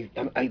there and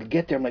I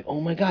get there. I'm like,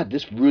 oh my God,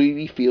 this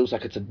really feels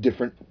like it's a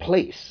different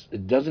place.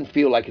 It doesn't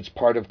feel like it's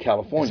part of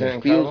California. Isn't it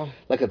It feels incredible?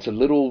 like it's a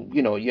little,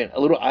 a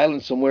little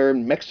island somewhere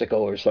in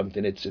Mexico or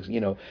something. It's,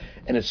 and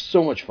it's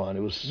so much fun. It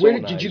was so Where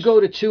nice. did you go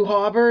to Two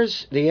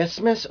Harbors, the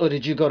Isthmus, or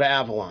did you go to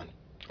Avalon?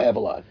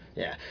 Avalon.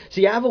 Yeah.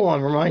 See,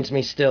 Avalon reminds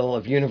me still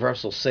of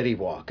Universal City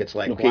Walk. It's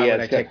like, Okay, why yeah, would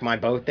I it's got- take my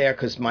boat there?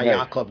 Because my Right.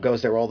 yacht club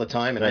goes there all the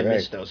time, and I Right,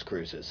 miss right. those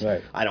cruises.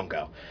 Right. I don't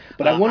go.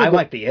 But I wanna go-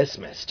 like the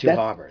Isthmus, Two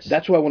Harbors.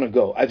 That's where I want to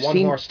go. I've One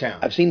seen horse town.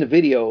 I've seen the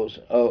videos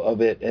of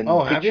it and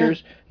Oh, have you?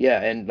 pictures.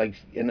 Yeah, and like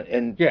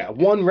and Yeah,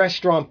 one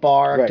restaurant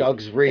bar, right.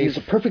 Doug's And Reef. it's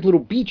a perfect little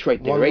beach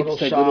right there, One right? little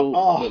It's like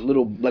shop.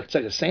 little like it's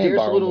like a sandbar.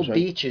 There's little almost, right?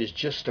 beaches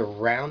just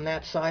around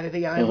that side of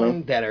the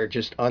island that are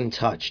just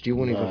untouched. You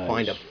wouldn't even Nice.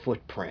 find a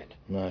footprint.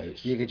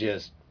 Nice. You could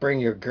just bring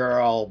your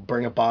girl,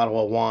 bring a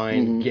bottle of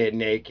wine, Mm-hmm. get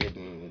naked,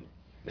 and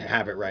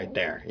have it right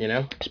there, you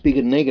know?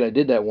 Speaking of naked, I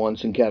did that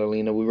once in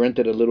Catalina. We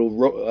rented a little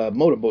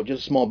motorboat,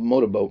 just a small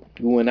motorboat.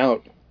 We went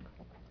out,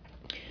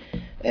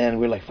 and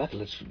we are like, "Fuck it,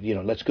 let's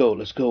go."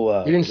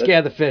 You didn't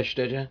scare the fish,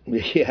 did you?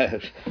 Yeah,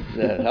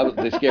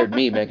 they scared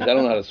me, man, because I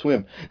don't know how to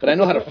swim. But I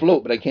know how to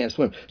float, but I can't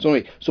swim. So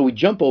anyway, so we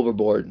jump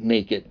overboard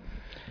naked,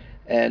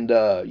 and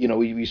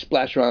we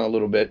splash around a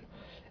little bit,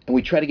 and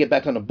we try to get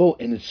back on the boat,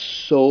 and it's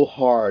so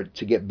hard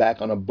to get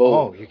back on a boat.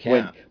 Oh, you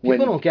can't.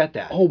 People don't get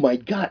that. Oh my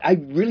God, I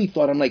really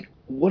thought, I'm like,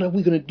 what are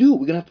we gonna do?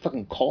 We're gonna have to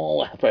fucking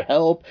call for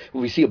help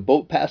when we see a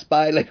boat pass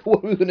by. Like,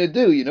 what are we gonna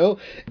do?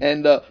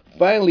 And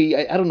finally,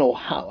 I don't know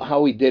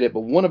how we did it, but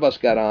one of us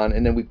got on,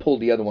 and then we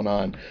pulled the other one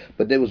on.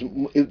 But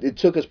it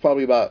took us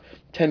probably about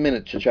 10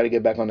 minutes to try to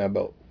get back on that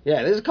boat.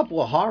 Yeah, there's a couple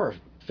of horror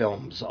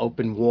films,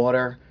 Open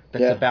Water.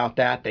 That's Yeah. about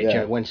that. They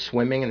Yeah. went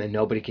swimming and then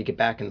nobody could get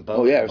back in the boat.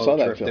 Oh, yeah, I The saw boat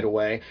that drifted film.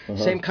 away. Uh-huh.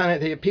 Same kind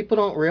of thing. People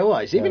don't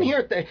realize. Even here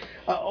at the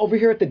over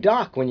here at the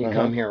dock when you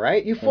Uh-huh. come here,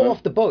 right? You fall Uh-huh.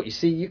 off the boat. You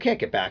see, you can't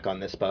get back on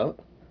this boat.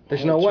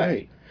 There's Oh, no that's way.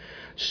 right.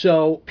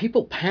 So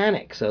people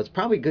panic. So it's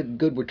probably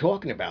good we're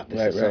talking about this.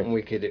 Right, It's right. something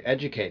we could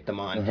educate them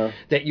on. Uh-huh.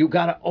 That you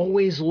got to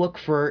always look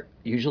for.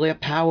 Usually a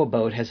power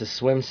boat has a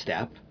swim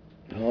step.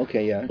 Oh,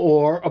 okay, yeah.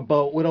 Or a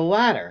boat with a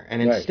ladder.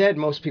 And Right. instead,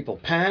 most people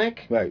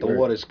panic. Right, The right.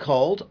 water's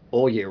cold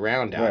all year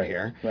round out Right,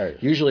 here. right.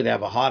 Usually they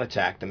have a heart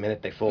attack the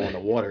minute they fall in the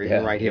water,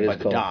 even Yeah, right here it by is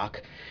the cold.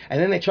 dock. And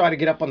then they try to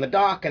get up on the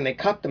dock and they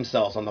cut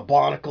themselves on the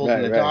barnacles in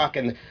Right, the right. dock.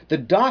 And the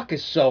dock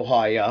is so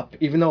high up,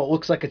 even though it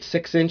looks like it's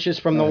 6 inches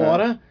from the Uh-huh.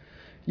 water,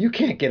 you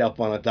can't get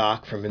up on a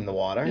dock from in the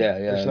water. Yeah,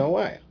 yeah. There's no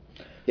way.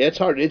 Yeah, it's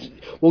hard.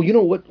 Well, you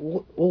know what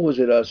was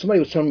it? Somebody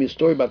was telling me a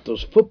story about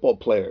those football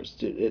players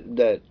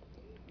that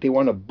they were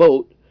on a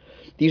boat.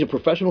 These are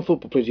professional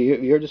football players. You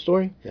heard the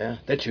story? Yeah,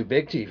 they're too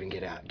big to even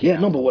get out. Yeah,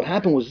 no, but what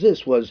happened was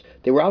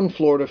they were out in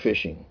Florida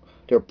fishing.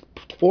 There were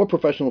 4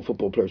 professional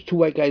football players, 2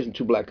 white guys and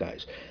 2 black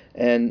guys.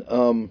 And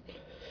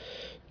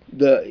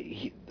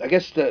I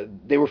guess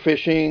they were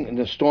fishing and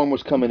the storm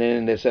was coming in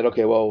and they said,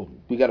 okay, well,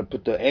 we got to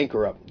put the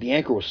anchor up. The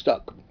anchor was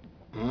stuck.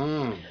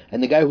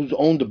 And the guy who's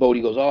owned the boat,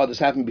 he goes, oh, this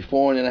happened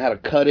before, and then I had to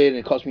cut it, and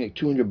it cost me like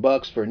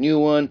 $200 for a new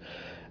one.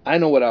 I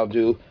know what I'll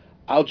do.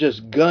 I'll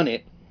just gun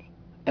it,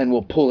 and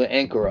we'll pull the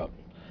anchor up.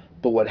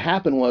 But what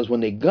happened was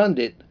when they gunned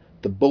it,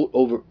 the boat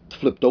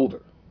flipped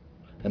over,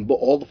 and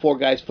all the 4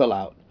 guys fell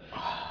out.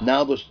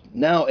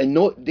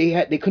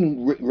 They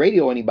couldn't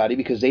radio anybody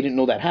because they didn't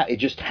know that it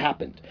just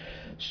happened.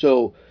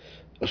 So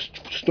a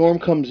storm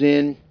comes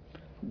in.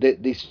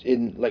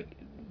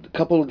 A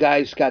couple of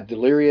guys got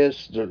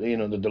delirious, the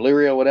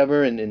deliria or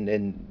whatever,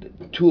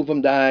 and 2 of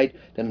them died.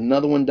 Then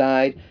another one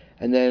died,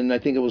 and then I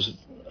think it was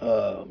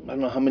I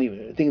don't know how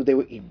many. I think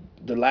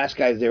the last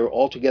guys. They were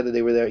all together.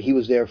 They were there. He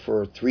was there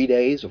for 3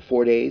 days or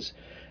 4 days,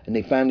 and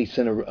they finally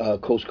sent a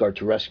Coast Guard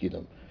to rescue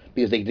them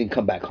because they didn't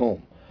come back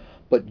home.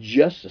 But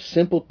just a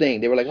simple thing.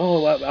 They were like,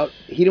 oh,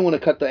 he didn't want to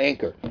cut the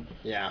anchor,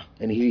 Yeah.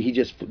 and he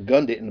just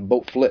gunned it, and the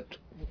boat flipped.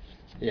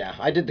 Yeah,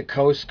 I did the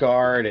Coast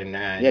Guard and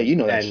Yeah, you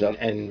know that stuff.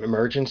 and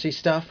emergency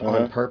stuff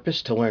on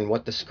purpose to learn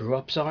what the screw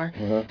ups are.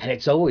 And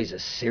it's always a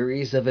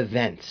series of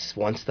events.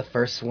 Once the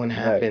first one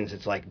happens,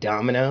 it's like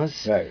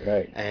dominoes,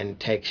 Right. and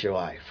takes your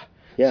life.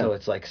 Yeah. So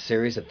it's like a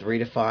series of 3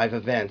 to 5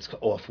 events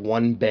off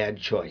one bad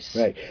choice.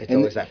 Right. It's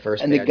always that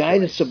first. And bad the guy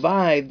that choice.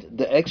 survived,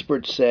 the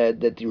expert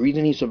said that the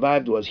reason he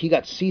survived was he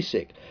got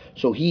seasick.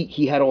 So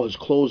he had all his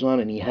clothes on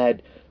and he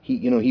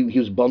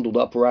was bundled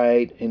up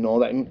right and all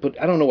that.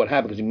 But I don't know what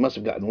happened because he must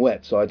have gotten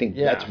wet. So I think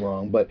that's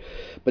wrong. But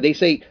they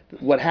say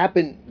what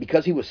happened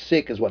because he was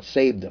sick is what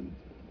saved him.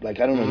 Like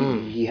I don't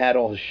know, he had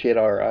all his shit,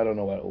 or I don't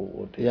know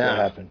what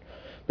happened.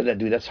 But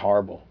that's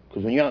horrible.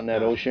 Because when you're out in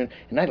that ocean,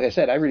 and like I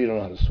said, I really don't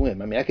know how to swim.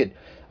 I mean,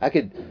 I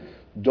could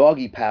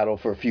doggy paddle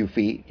for a few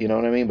feet, you know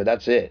what I mean? But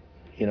that's it.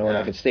 And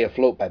I could stay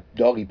afloat by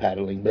doggy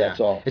paddling, but that's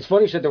all. It's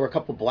funny you said there were a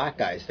couple black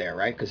guys there,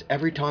 right? Because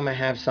every time I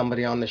have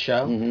somebody on the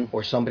show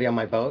or somebody on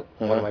my boat,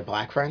 one of my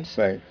black friends,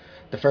 Right.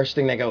 the first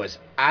thing they go is,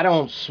 "I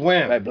don't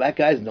swim." Right, black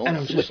guys don't And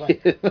I'm swim. just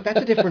like,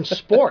 that's a different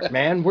sport,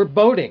 man. We're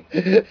boating.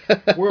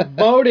 We're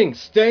boating.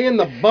 Stay in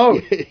the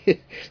boat.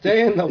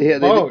 Stay in the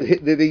boat.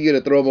 They think you're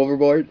going to throw them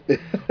overboard?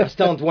 I was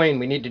telling Dwayne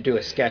we need to do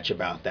a sketch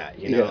about that.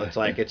 You know, Yeah. it's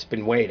like it's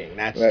been waiting.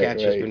 That Right,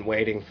 sketch has right. been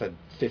waiting for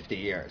 50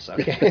 years.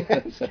 Okay,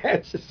 that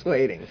sketch is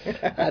waiting.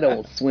 I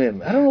don't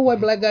swim. I don't know why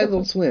black guys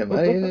don't swim.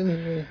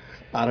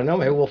 I don't know.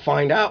 Maybe we'll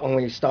find out when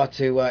we start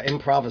to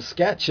improv a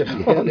sketch. Yeah,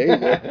 there you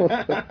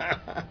go.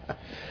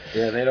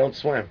 Yeah, they don't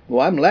swim.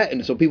 Well, I'm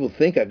Latin, so people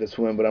think I could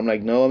swim, but I'm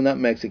like, no, I'm not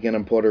Mexican.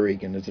 I'm Puerto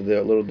Rican. It's a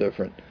little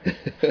different.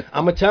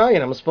 I'm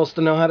Italian. I'm supposed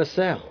to know how to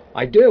sail.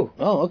 I do.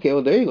 Oh, okay.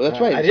 Well, there you go. That's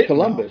right. I It's didn't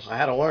Columbus. know. I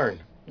had to learn.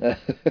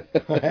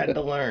 I had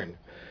to learn.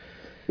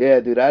 Yeah,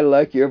 dude, I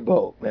like your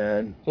boat,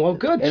 man. Well,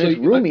 good. And So it's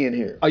you- roomy in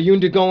here. Are you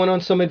into going on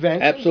some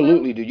adventures?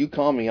 Absolutely, dude. You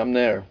call me, I'm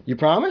there. You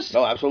promise?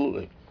 Oh,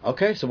 absolutely.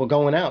 Okay, so we're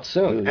going out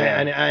soon. Dude, yeah.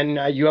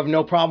 And you have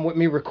no problem with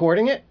me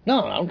recording it?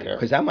 No, I don't care.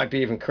 Because that might be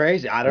even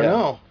crazy. I don't Yeah.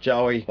 know,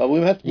 Joey. Well, we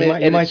have to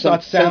You might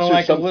start sounding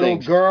like a little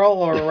things. girl,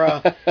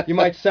 or you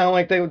might sound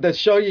like the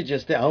show you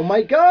just did. Oh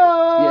my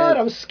God,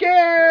 Yeah. I'm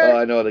scared. Oh,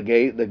 I know the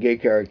gay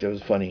character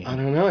was funny. I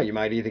don't know. You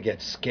might either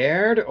get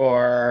scared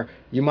or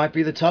you might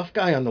be the tough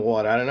guy on the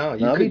water. I don't know.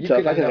 No, I'll be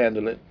tough. I can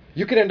handle it.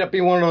 You could end up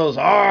being one of those.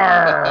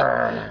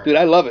 Arr! Dude,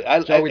 I love it.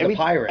 Joey the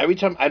pirate. Every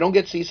time I don't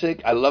get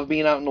seasick, I love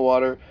being out in the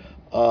water.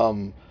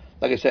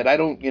 Like I said, I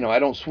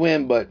don't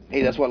swim, but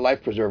hey, that's what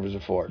life preservers are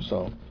for.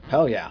 So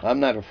Hell yeah. I'm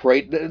not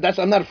afraid.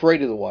 I'm not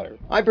afraid of the water.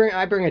 I bring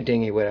a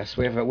dinghy with us.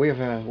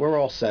 We're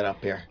all set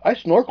up here. I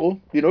snorkel.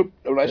 You know,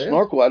 when I Yeah.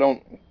 snorkel, I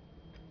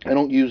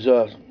don't use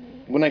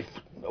when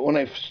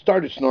I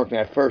started snorkeling,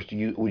 I first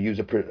would use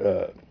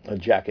a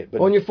jacket. But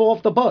When you fall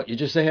off the boat, you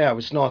just say, "Hey, I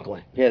was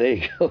snorkeling." yeah, there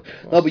you go.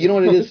 No, but you know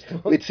what it is?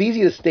 It's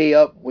easy to stay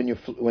up when you're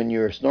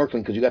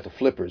snorkeling because you got the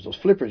flippers. Those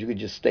flippers, you could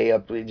just stay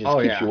up. It just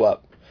Oh, keeps yeah. you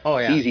up. Oh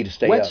yeah. It's easy to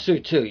stay up.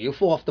 Wetsuit too. You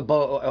fall off the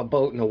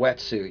boat in a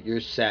wetsuit, you're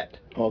set.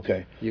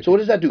 Okay. You So what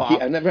does that do?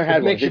 bob- I've never it had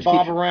one. makes you Just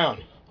keeps bob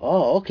around.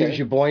 Oh, okay. Gives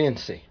you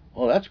buoyancy.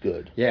 Oh, that's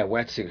good. Yeah,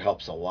 wetsuit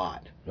helps a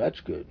lot. That's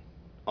good.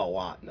 A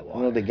lot in the I water.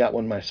 don't know if they got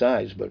one my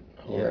size, but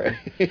all Yeah.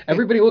 right.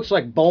 Everybody looks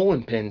like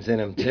bowling pins in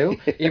them too.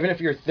 Even if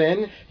you're thin,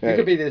 you Right.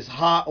 could be this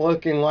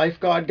hot-looking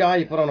lifeguard guy.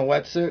 You put on a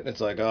wetsuit, and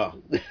it's like, oh,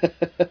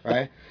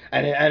 right.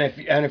 And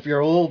if you're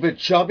a little bit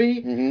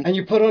chubby, Mhm. and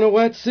you put on a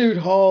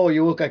wetsuit, oh,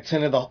 you look like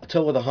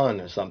Attila the Hun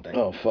or something.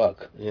 Oh,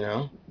 fuck. You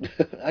know.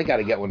 I got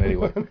to get one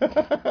anyway.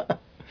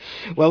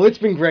 Well, it's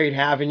been great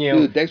having you.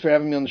 Dude, thanks for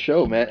having me on the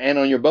show, man, and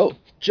on your boat.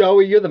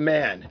 Joey, you're the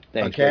man.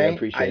 Thanks, okay, buddy, I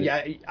appreciate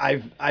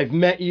it. I've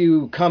met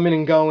you coming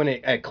and going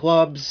at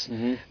clubs,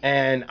 Mhm.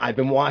 and I've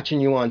been watching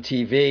you on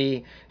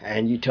TV,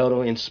 and you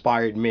totally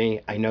inspired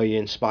me. I know you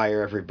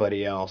inspire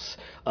everybody else.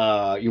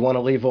 You want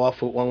to leave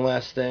off with one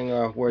last thing,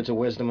 or words of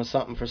wisdom, or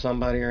something for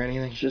somebody, or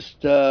anything?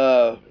 Just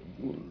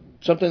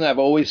something I've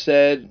always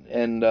said,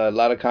 and a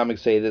lot of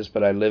comics say this,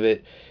 but I live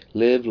it.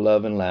 Live,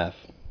 love, and laugh.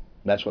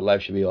 That's what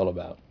life should be all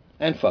about.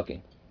 And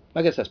fucking.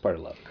 I guess that's part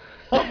of love.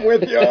 I'm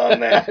with you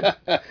on that.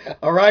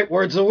 All right,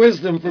 words of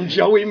wisdom from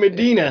Joey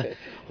Medina,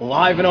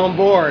 live and on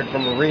board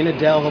from Marina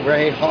Del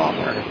Rey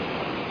Harbor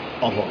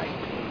of Life.